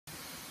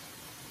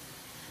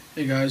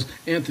Hey guys,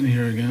 Anthony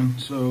here again.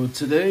 So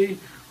today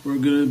we're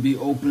going to be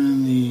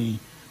opening the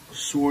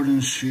Sword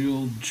and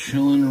Shield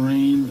Chillin'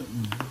 Reign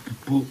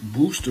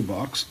booster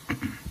box.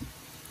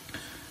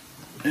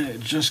 And it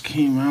just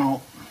came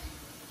out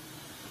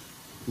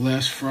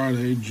last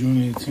Friday,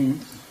 June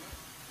 18th.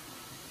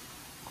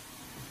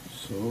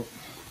 So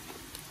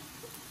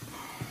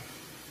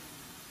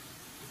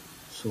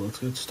let's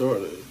get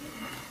started.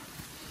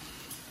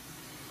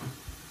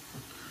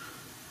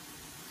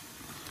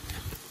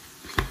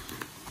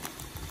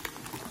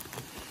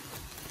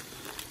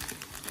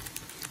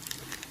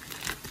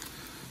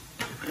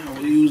 I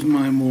will use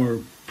my more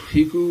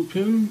Piku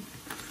pin.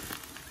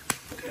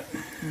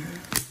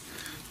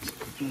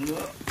 Let's open it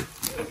up. There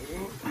we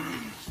go.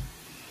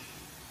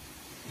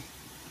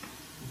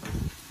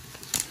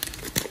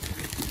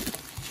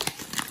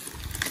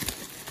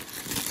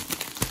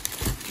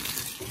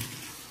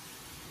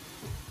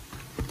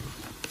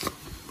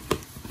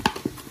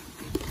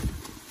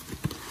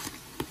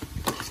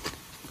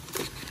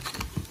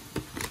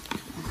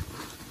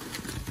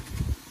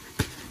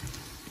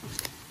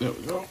 There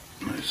we go.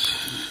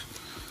 Nice.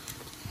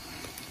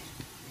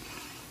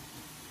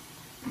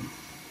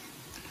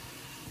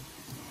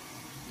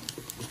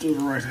 Let's do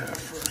the right half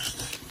first.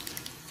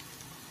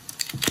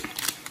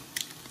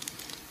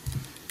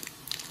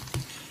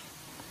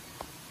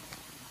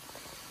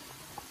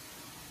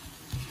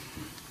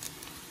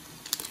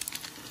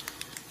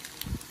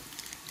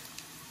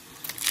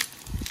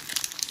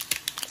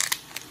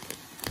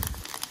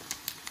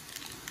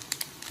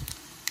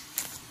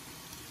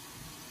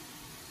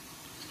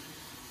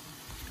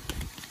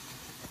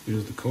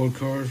 Here's the code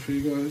card for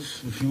you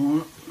guys if you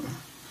want.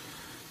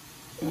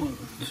 1,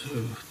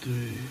 2,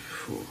 3,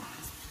 4.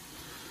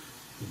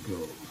 Here we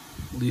go.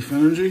 Leaf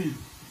Energy,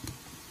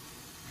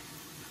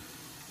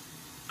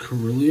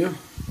 Corellia,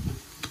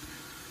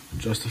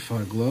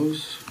 Justified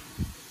Gloves,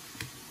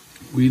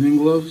 Weeding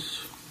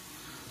Gloves,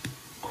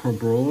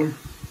 Corbroller,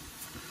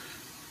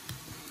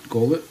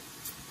 Golett,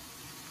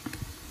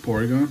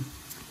 Porygon,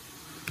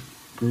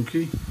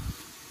 Grookey,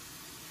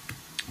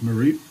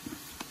 Mareep,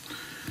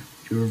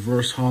 your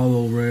Reverse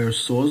Holo Rare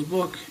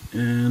Swordsbook,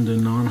 and a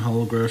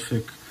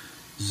non-holographic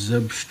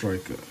Zeb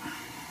Striker.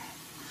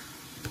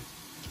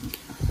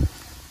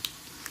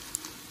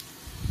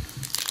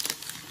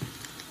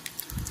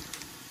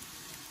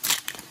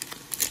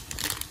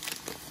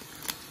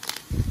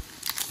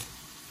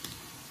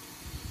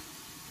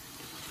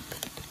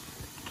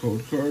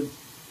 Code card.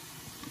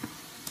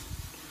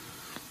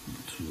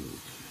 2,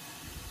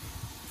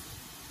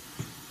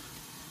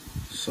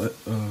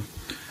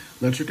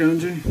 Electric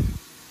Energy,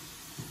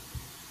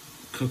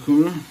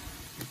 Kakuna,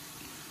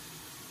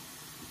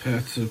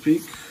 Path to the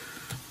Peak,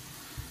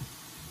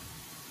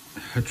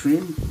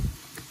 Hatrim,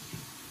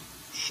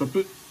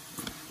 Shuppet,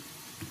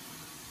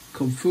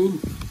 Kubfu,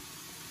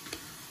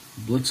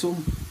 Blitzel,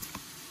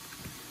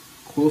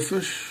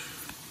 Quillfish,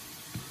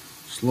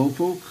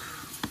 Slowpoke,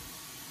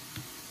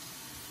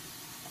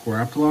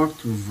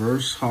 Grapploct,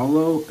 Reverse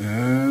Holo,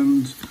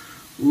 and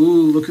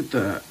ooh, look at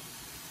that.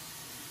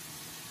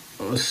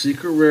 A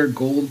secret rare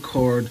gold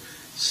card,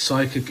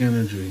 Psychic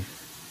Energy.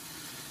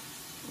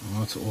 Oh,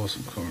 that's an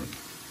awesome card.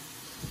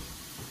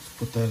 Let's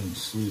put that in the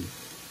sleeve.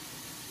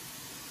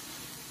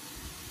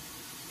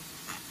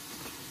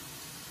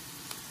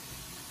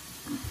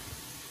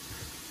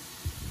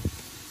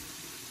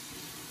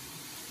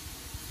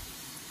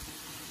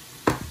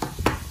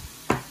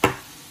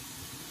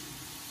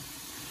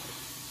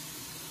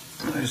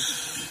 Nice.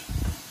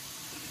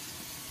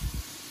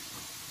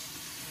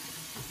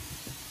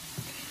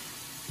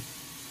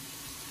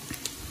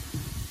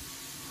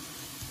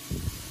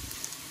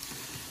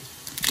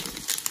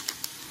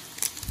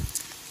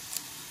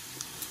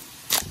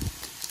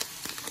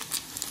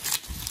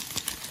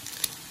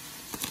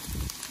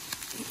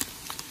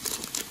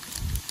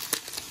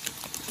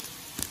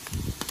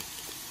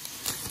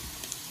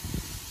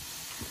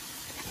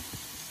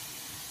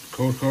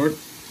 Code card. 1, 2,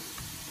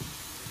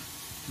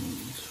 3,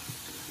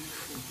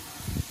 4.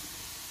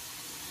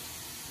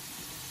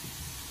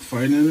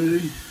 Fight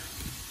Energy,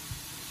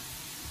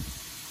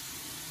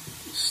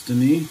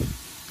 Stani,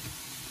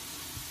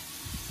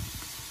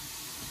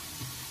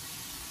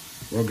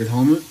 Rugged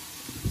Helmet,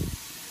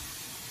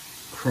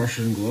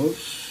 Crushing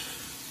Gloves,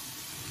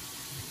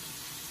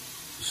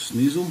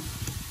 Sneasel,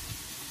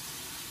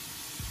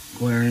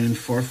 Galarian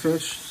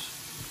Farfetch'd,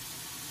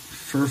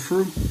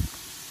 Furfrou,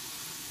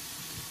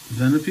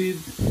 Venipede,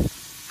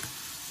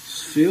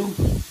 Spheal,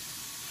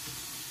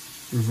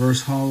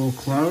 Reverse Holo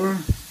Clower,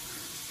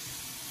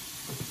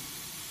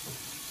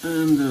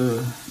 and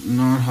a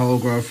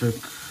non-holographic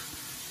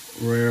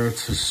rare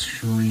to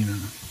Serena.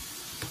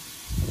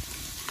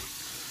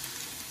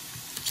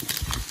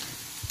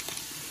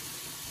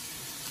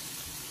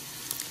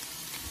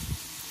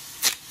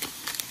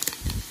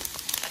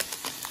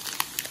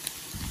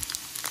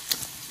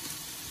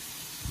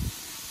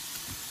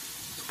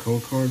 It's a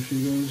code card for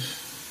you guys.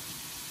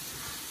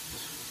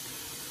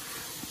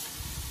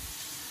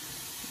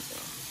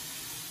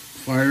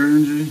 Fire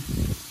Energy,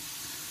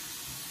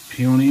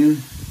 Peonian,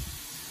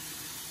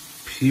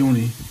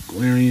 Peony,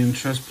 Galarian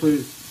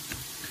Chestplate,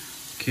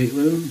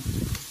 Caitlin,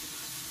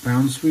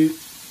 Bounsweet,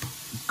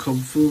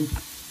 Kubfu,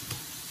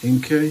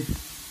 Inkay,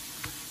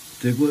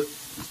 Diglett,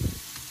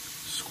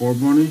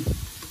 Scorbunny,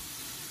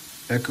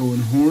 Echo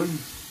and Horn,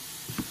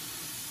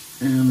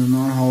 and a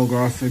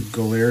non-holographic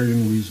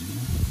Galarian Weasel.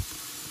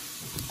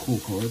 Cool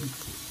card.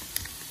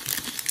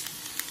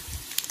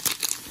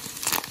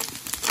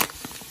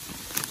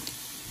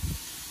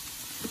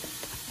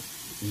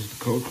 Here's the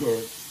code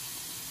card.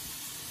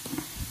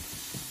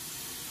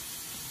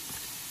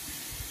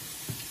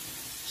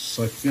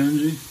 Psychic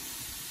Energy,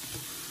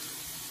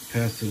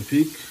 Path to the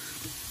Peak,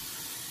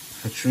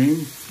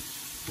 Hatreem,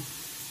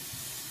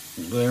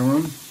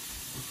 Glaron,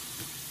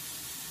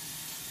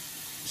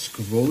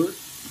 Scrivolet,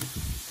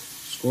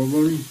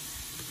 Scorbunny,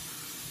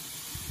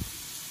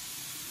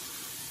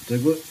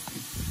 Diglett,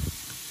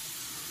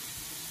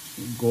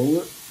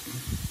 Golett,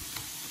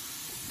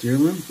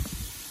 Deerlin,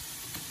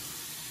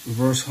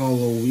 Reverse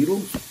Hollow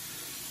Weedle,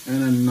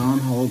 and a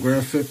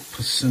non-holographic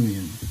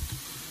Passimian.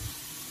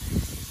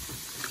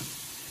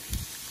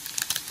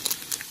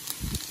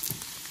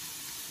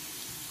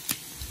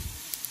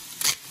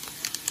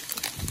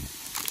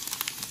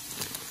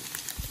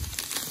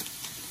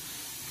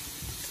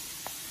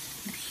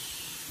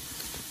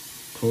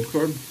 Code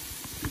card.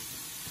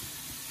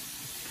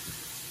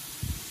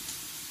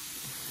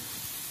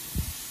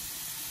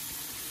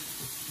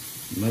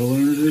 Metal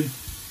Energy,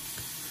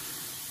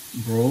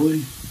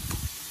 Broly,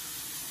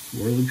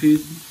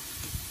 Whirlipede,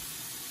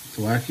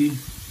 Thwackey,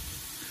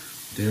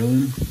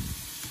 Darlin,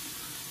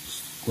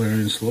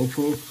 Galarian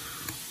Slowpoke,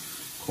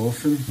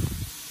 Coffin,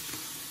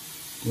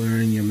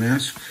 Galarian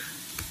Yamask,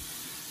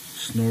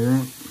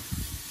 Snorunt,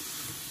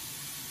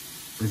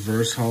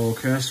 Reverse Hollow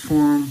Cast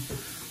Form,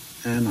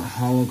 and a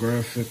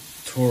holographic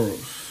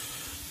Tauros.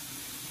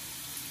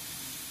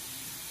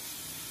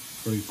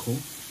 Very cool.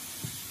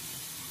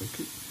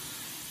 Okay.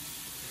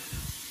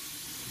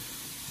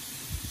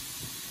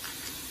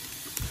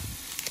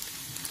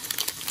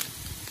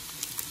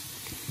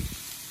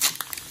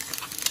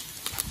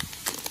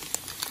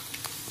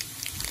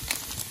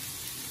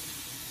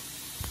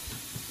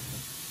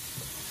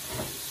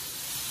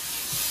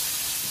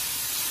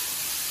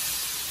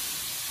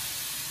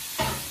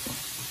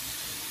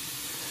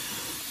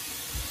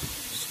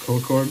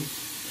 Code card.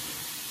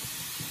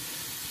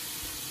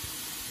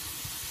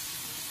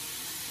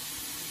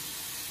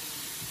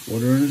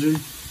 Water Energy,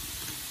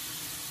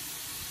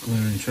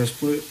 Galarian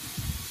Chestplate,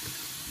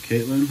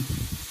 Caitlin,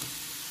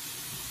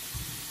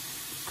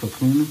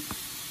 Cocoon,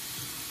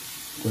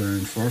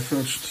 Galarian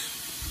Farfetch'd,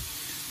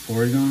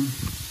 Porygon,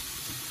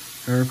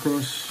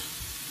 Heracross,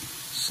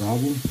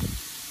 Sobble,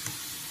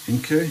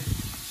 Inkay,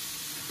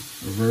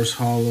 Reverse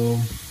Hollow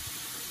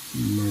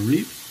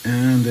Mareep,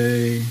 and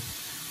a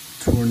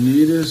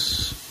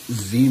Tornadus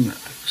VMAX.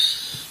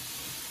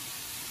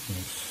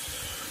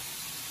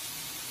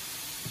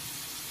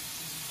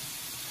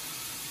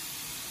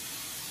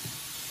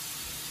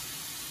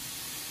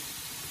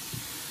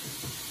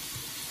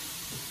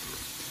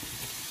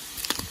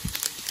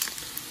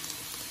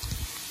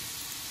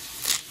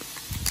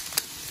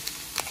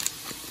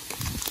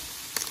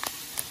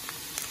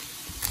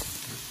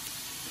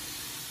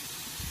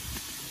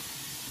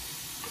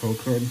 Code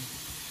card.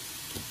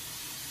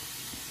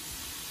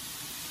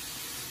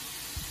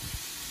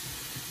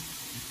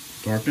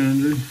 Dark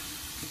Energy,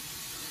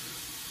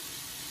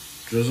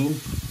 Drizzle,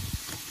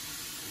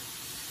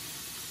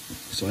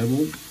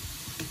 Cybolt,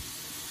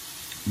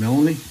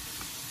 Melanie,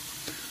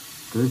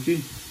 Grookey,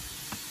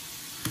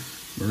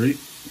 Mareep,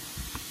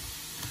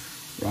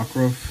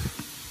 Rockruff,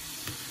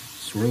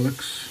 Swirlix,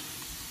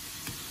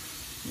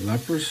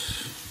 Lapras,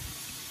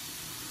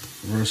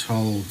 Reverse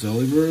Hollow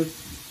Delibird,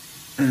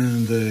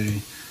 and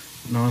a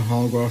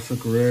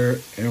non-holographic rare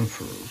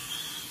Ampharos.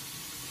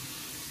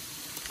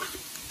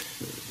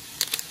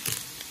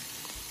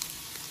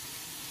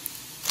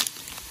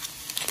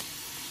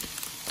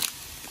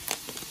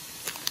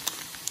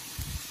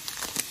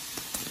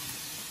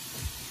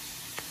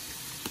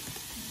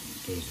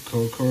 There's the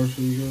code cards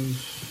for you guys.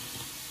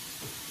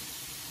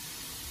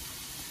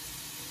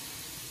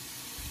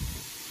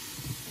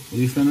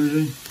 Leaf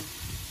Energy,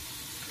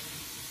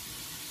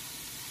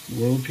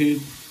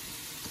 Whirlipede,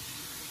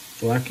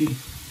 Thwackey,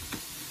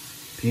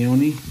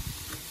 Peony,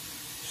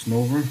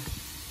 Snover,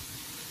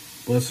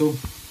 Blissel,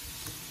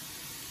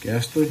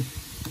 Gastly,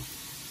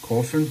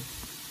 Coffin,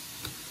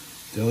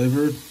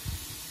 Delibird,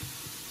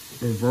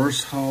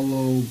 Reverse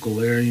Hollow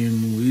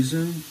Galarian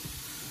Weezing,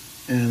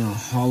 and a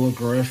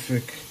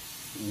holographic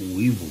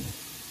Weevil.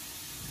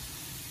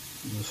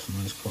 That's a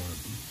nice card.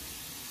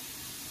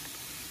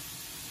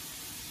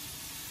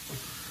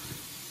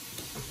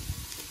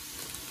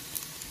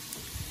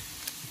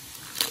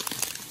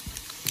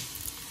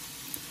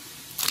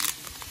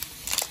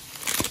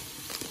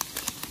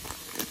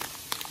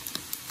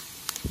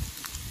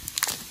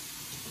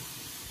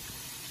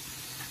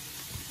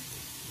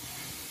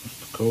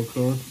 Code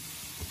card.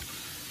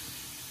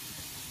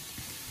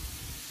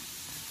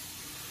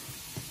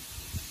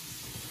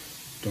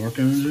 Dark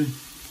Energy,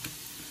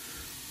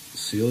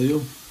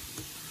 Celio,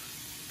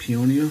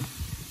 Peonia,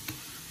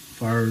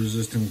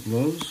 fire-resistant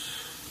gloves,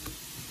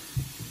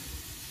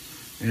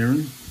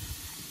 Aaron,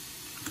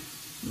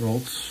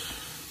 Ralts,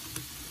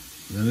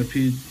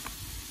 Venipede,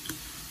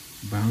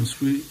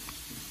 Bounsweet,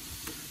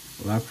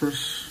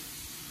 Lapras,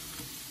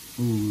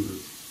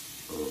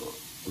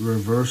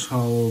 Reverse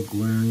Hollow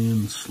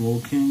Galarian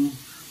Slowking,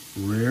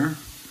 Rare,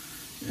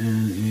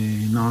 and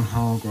a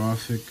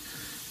non-holographic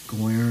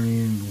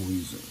Galarian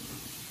Weezing.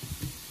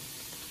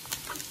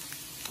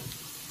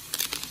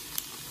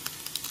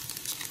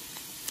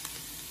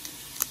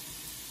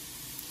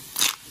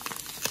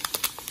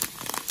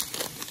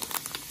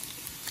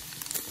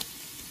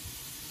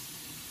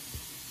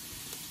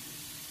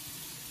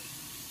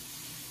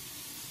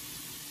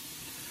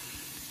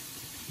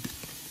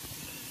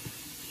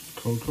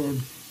 Code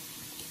card.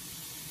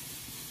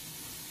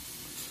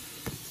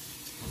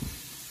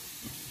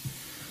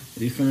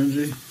 Leaf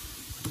Energy.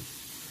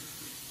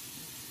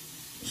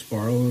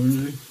 Spiral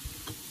Energy.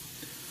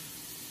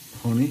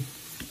 Honey.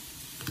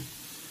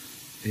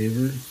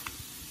 Avery.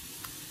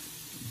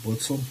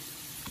 Blitzel.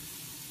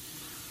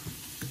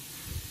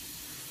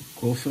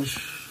 Quillfish.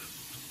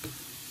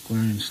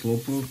 Galarian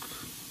Slowpoke.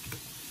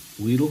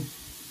 Weedle.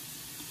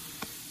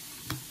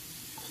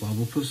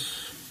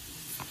 Clobbopus.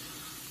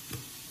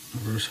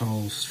 Reverse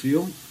Hollow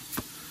Sphere,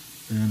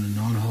 and a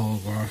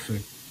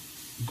non-holographic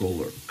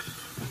Golurk.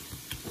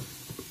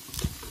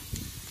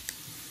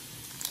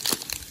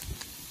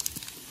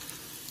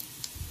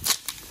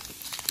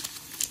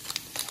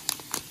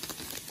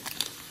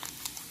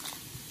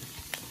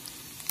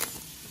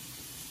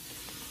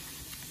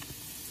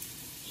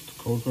 Just a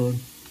code card.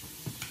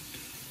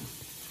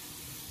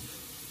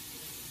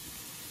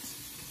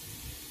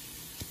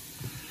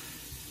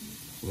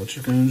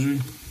 Electric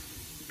Energy.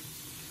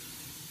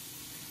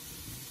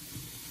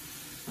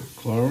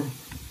 Clara,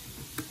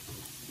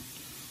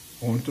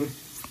 Haunter,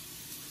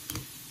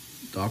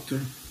 Doctor,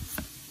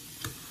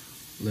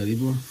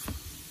 Ladybug,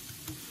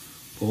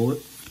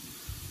 Bullet,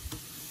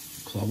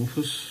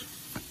 Clobbopus,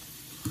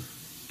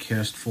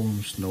 Cast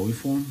Form Snowy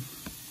Form,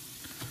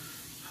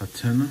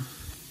 Hatena,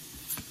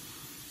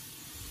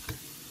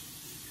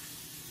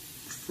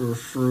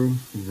 Furfru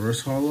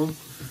Reverse Hollow,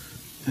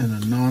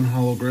 and a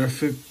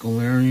non-holographic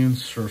Galarian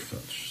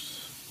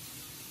Surfetch.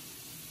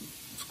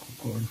 That's a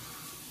cool card.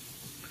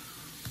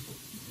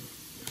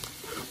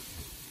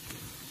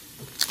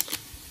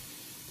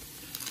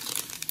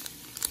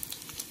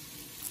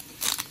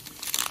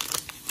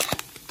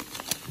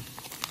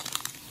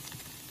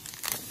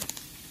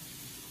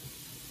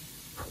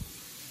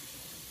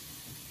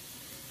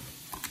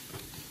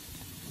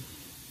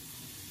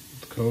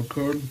 Code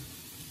card.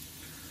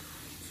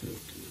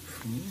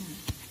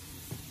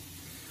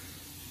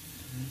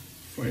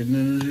 Fighting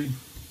Energy.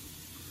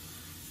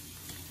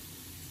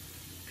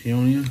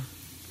 Peonia.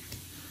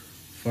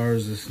 Fire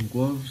Resistant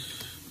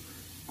Gloves.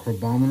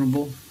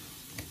 Crabominable.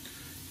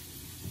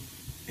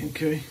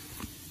 Okay.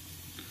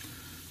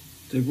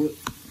 Diglett.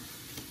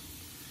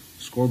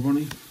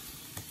 Scorbunny.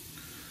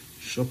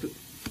 Shuppet.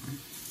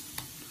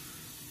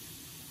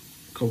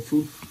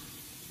 Kofu.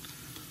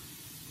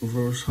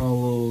 Reverse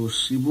Hollow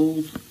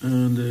Seabold,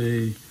 and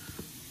a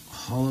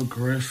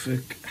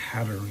holographic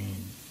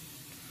Hatterene.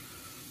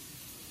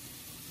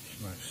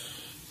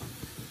 Nice.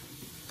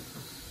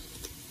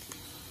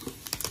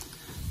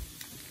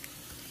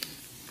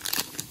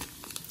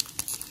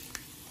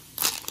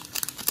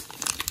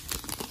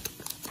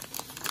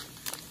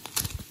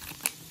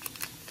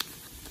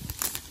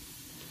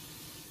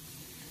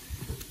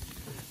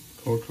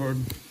 Code card.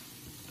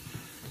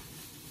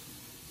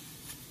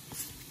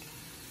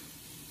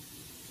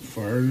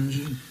 Fire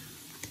Energy,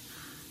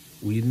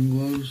 Weeding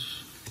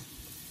Gloves,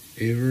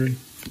 Avery,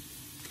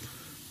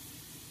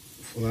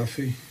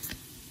 Fluffy,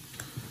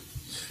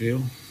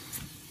 Sphere,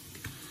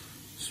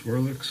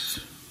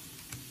 Swirlix,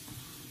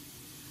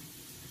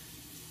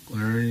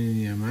 Galarian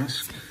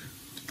Yamask,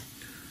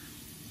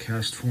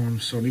 Cast Form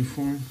Sunny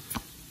Form,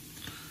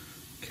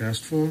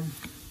 Cast Form,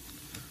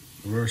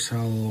 Reverse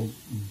Hollow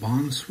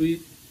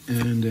Bounsweet,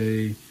 and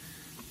a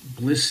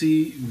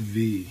Blissey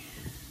V.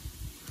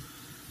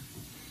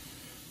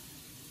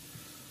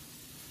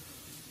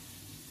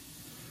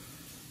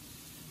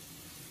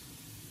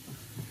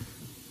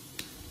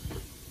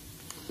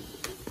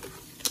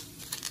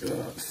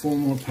 Got 4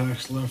 more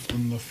packs left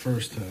in the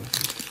first half.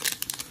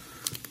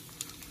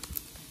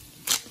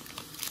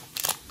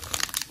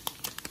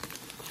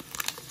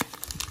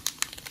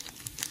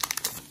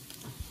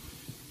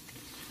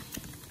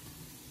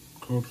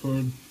 Code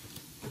card.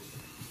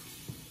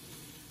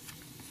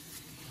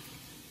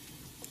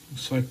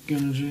 Psychic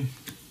Energy.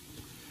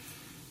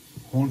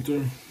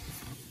 Haunter.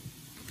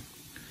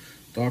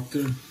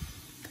 Doctor.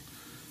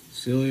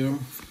 Celio.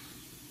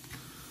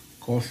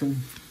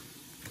 Coffin.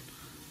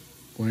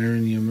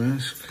 Galarian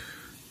Yamask,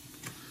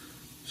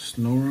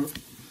 Snorup,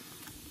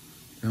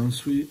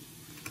 Bounsweet,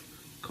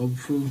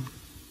 Kubfu,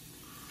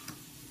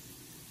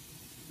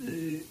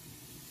 a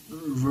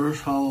Reverse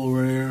Hollow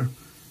Rare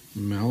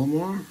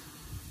Malamar,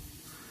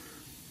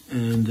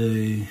 and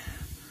a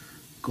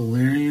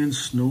Galarian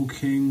Snow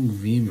King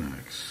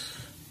VMAX.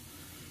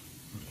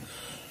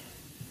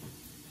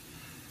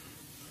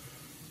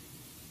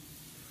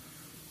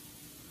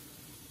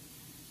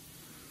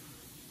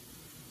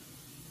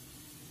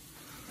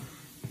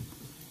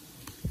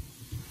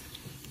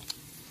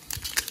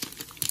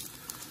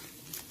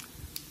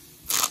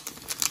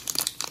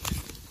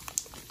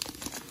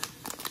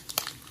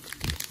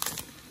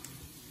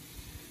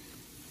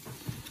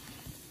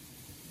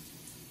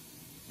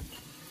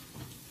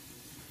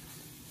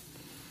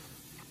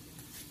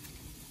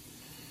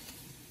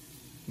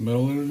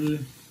 Metal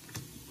Energy,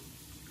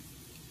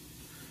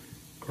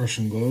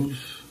 Crushing Gloves,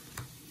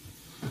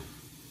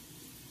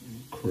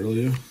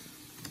 Corellia,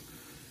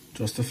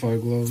 Justify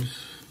Gloves,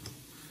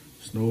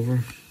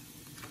 Snover,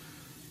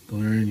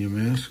 Galarian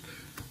Yamask,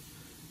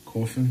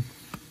 Coffin,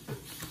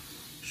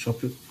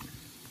 Shuppet,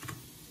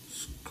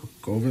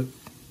 Skovet,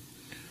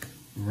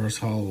 Reverse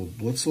Hollow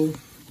Blitzel,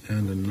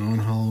 and a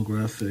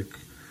non-holographic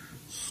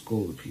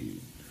Scolipede.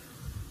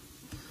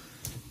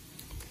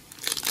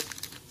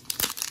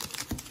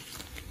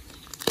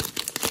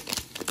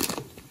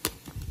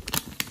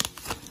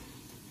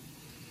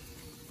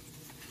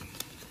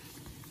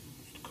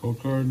 Code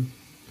card.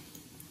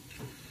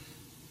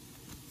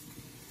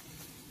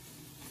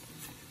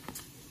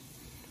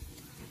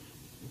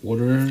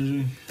 Water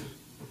Energy,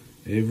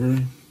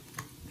 Avery,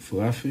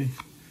 Flaffy,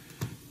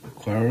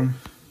 Clara,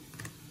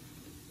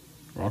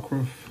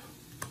 Rockruff,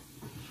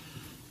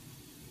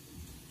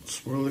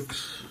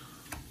 Swirlix,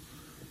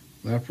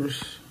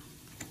 Lapras,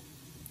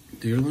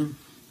 Deerland,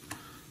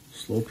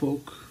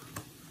 Slowpoke,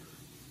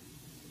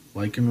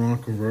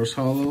 Lycanroc Reverse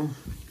Hollow,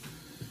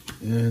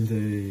 and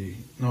a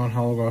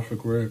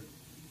non-holographic rare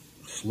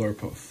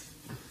Slurpuff.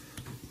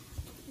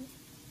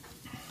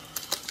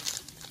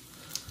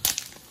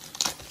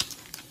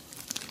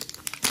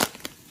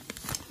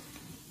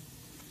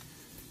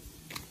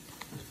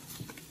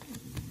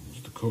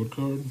 Here's the code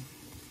card.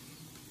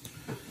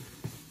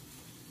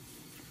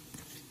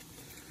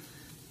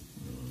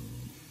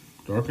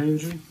 Dark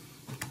Energy,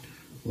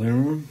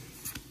 Larion,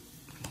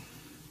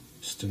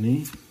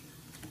 Stani,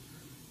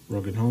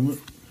 Rugged Helmet,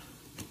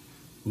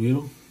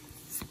 Wheel,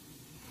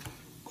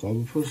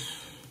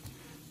 Clobbopus,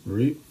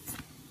 Reap,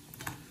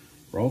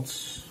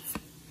 Ralts,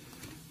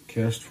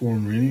 Cast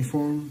Form, Rainy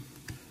Form,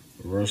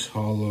 Reverse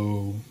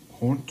Hollow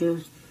Haunter,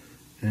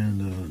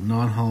 and a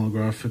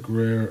non-holographic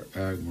rare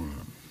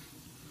Agron.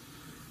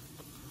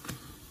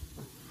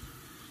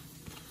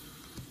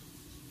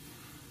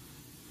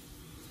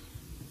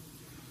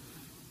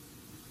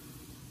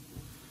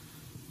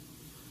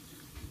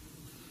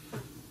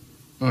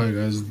 Alright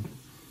guys,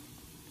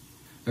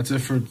 that's it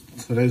for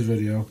today's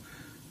video.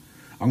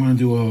 I'm going to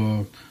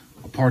do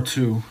a part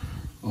 2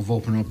 of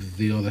opening up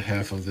the other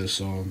half of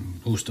this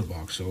booster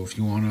box. So if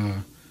you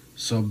want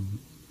to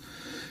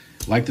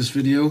like this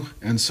video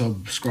and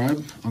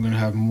subscribe, I'm going to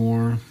have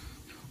more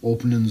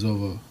openings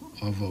of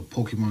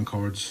Pokemon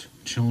cards,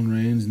 chilling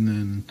reigns, and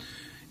then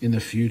in the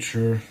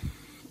future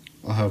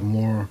I'll have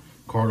more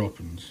card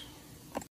openings.